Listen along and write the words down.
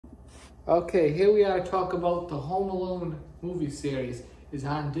Okay, here we are to talk about the Home Alone movie series is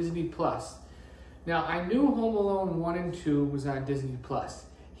on Disney Plus. Now, I knew Home Alone 1 and 2 was on Disney Plus.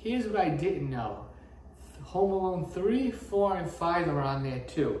 Here's what I didn't know. Home Alone 3, 4, and 5 are on there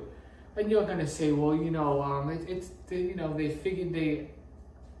too. And you're gonna say, well, they figured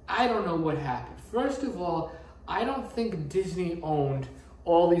I don't know what happened. First of all, I don't think Disney owned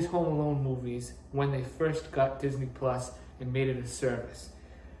all these Home Alone movies when they first got Disney Plus and made it a service.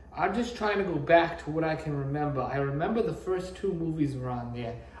 I'm just trying to go back to what I can remember. I remember the first two movies were on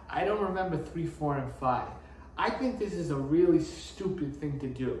there. I don't remember 3, 4, and 5. I think this is a really stupid thing to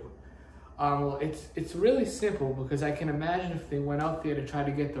do. Well, it's really simple because I can imagine if they went out there to try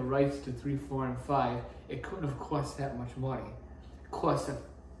to get the rights to 3, 4, and 5, it couldn't have cost that much money. It cost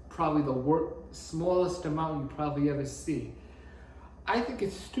probably the smallest amount you probably ever see. I think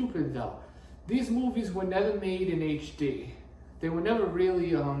it's stupid though. These movies were never made in HD. They were never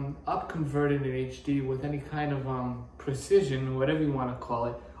really up-converted in HD with any kind of precision, or whatever you want to call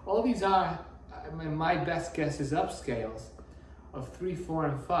it. All these are, my best guess is upscales of 3, 4,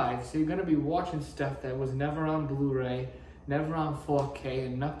 and 5. So you're going to be watching stuff that was never on Blu-ray, never on 4K,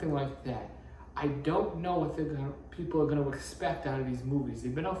 and nothing like that. I don't know what people are going to expect out of these movies.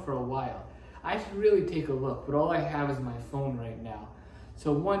 They've been out for a while. I should really take a look, but all I have is my phone right now.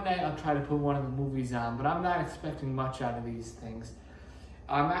 So one night I'll try to put one of the movies on, but I'm not expecting much out of these things.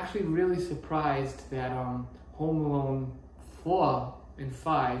 I'm actually really surprised that Home Alone 4 and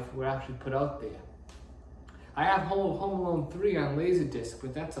 5 were actually put out there. I have Home Alone 3 on Laserdisc,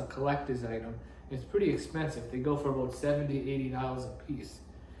 but that's a collector's item. It's pretty expensive. They go for about $70, $80 a piece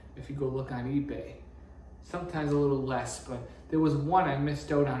if you go look on eBay. Sometimes a little less, but there was one I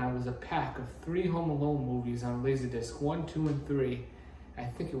missed out on. It was a pack of 3 Home Alone movies on Laserdisc, 1, 2, and 3. I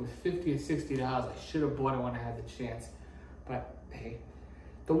think it was $50 or $60. I should have bought it when I had the chance. But hey,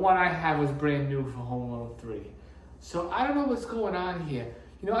 the one I have was brand new for Home Alone 3. So I don't know what's going on here.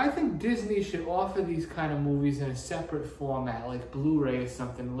 I think Disney should offer these kind of movies in a separate format, like Blu-ray or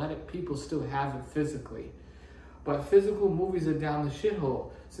something, and let people still have it physically. But physical movies are down the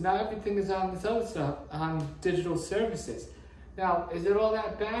shithole. So now everything is on this other stuff, on digital services. Now, is it all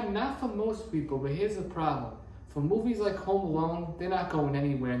that bad? Not for most people, but here's the problem. For movies like Home Alone, they're not going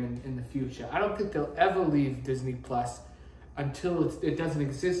anywhere in the future. I don't think they'll ever leave Disney Plus until it doesn't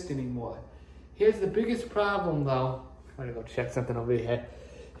exist anymore. Here's the biggest problem, though. I'm gonna go check something over here.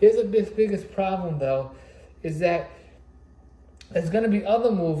 Here's the biggest problem, though, is that there's gonna be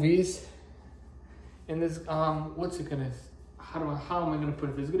other movies, and there's how am I gonna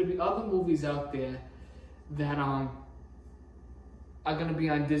put it? There's gonna be other movies out there that are gonna be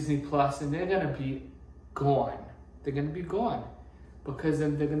on Disney Plus, and they're gonna be gone. They're gonna be gone because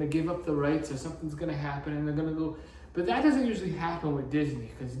then they're gonna give up the rights, or something's gonna happen, and they're gonna go. But that doesn't usually happen with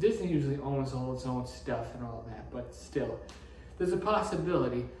Disney, because Disney usually owns all its own stuff and all that. But still, there's a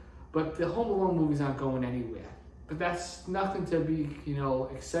possibility. But the Home Alone movies aren't going anywhere. But that's nothing to be,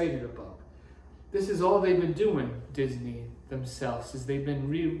 excited about. This is all they've been doing, Disney themselves, is they've been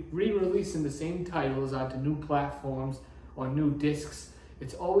re-releasing the same titles onto new platforms or new discs.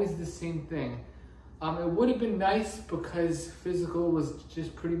 It's always the same thing. It would have been nice, because physical was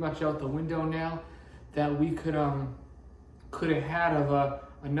just pretty much out the window now, that we could have had a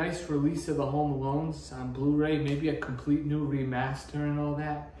nice release of the Home Alones on Blu-ray, maybe a complete new remaster and all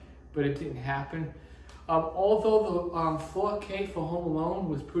that, but it didn't happen. Although the 4K for Home Alone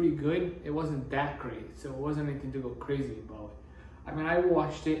was pretty good, it wasn't that great, so it wasn't anything to go crazy about. I mean, I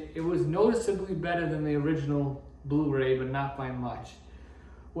watched it. It was noticeably better than the original Blu-ray, but not by much.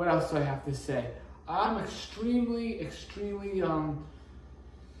 What else do I have to say? I'm extremely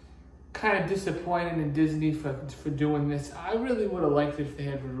kind of disappointed in Disney for doing this. I really would have liked it if they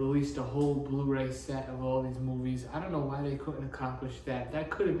had released a whole Blu-ray set of all these movies. I don't know why they couldn't accomplish that. That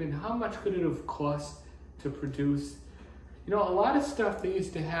could have been, how much could it have cost to produce? A lot of stuff they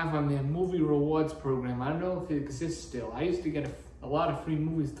used to have on their movie rewards program, I don't know if it exists still. I used to get a lot of free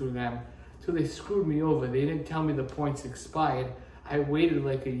movies through them, so they screwed me over. They didn't tell me the points expired. I waited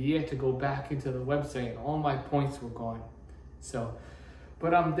like a year to go back into the website, and all my points were gone. So,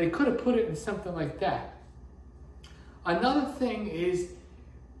 but they could have put it in something like that. Another thing is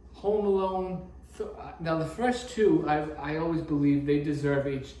Home Alone. Now the first two, I always believe they deserve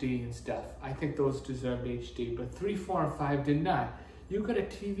HD and stuff. I think those deserved HD, but 3, 4, and 5 did not. You got a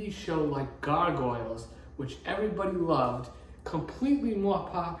TV show like Gargoyles, which everybody loved, completely more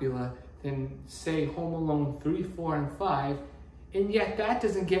popular than, say, Home Alone 3, 4, and 5, and yet that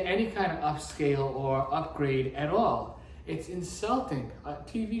doesn't get any kind of upscale or upgrade at all. It's insulting. A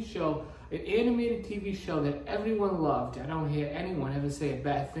TV show an animated TV show that everyone loved. I don't hear anyone ever say a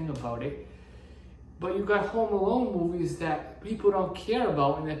bad thing about it. But you got Home Alone movies that people don't care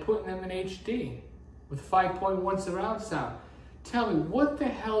about, and they're putting them in HD with 5.1 surround sound. Tell me, what the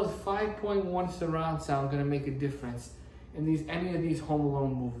hell is 5.1 surround sound going to make a difference in any of these Home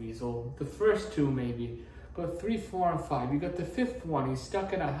Alone movies? Or the first two maybe, but 3, 4, and 5. You got the fifth one, he's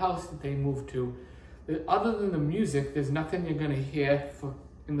stuck in a house that they moved to. Other than the music, there's nothing you're going to hear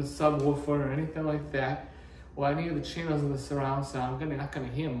in the subwoofer or anything like that, or any of the channels in the surround sound. You're not going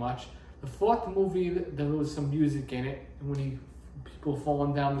to hear much. The fourth movie, there was some music in it, and when people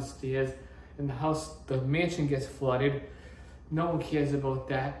falling down the stairs, and the mansion gets flooded. No one cares about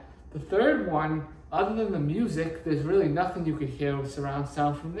that. The third one, other than the music, there's really nothing you could hear with surround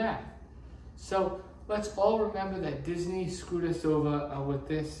sound from that. So let's all remember that Disney screwed us over with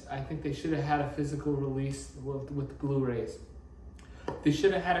this. I think they should have had a physical release with Blu-rays. They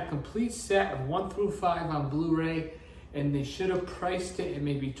should have had a complete set of 1 through 5 on Blu-ray, and they should have priced it at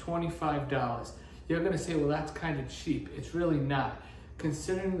maybe $25. You're gonna say, well, that's kind of cheap. It's really not.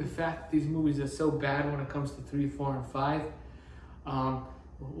 Considering the fact that these movies are so bad when it comes to 3, 4, and 5, and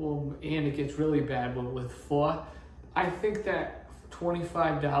it gets really bad with 4, I think that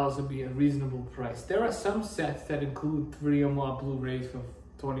 $25 would be a reasonable price. There are some sets that include 3 or more Blu-rays for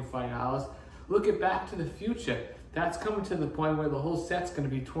 $25. Look at Back to the Future. That's coming to the point where the whole set's gonna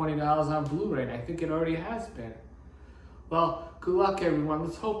be $20 on Blu-ray, and I think it already has been. Well, good luck everyone.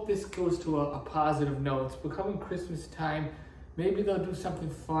 Let's hope this goes to a positive note. It's becoming Christmas time. Maybe they'll do something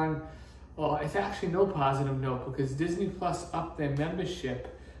fun. Well, it's actually no positive note because Disney Plus upped their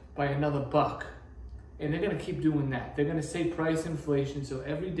membership by another $1. And they're gonna keep doing that. They're gonna say price inflation, so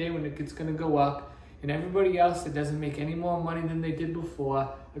every day when it's gonna go up, and everybody else that doesn't make any more money than they did before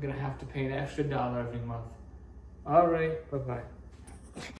are gonna have to pay an extra $1 every month. All right, bye-bye.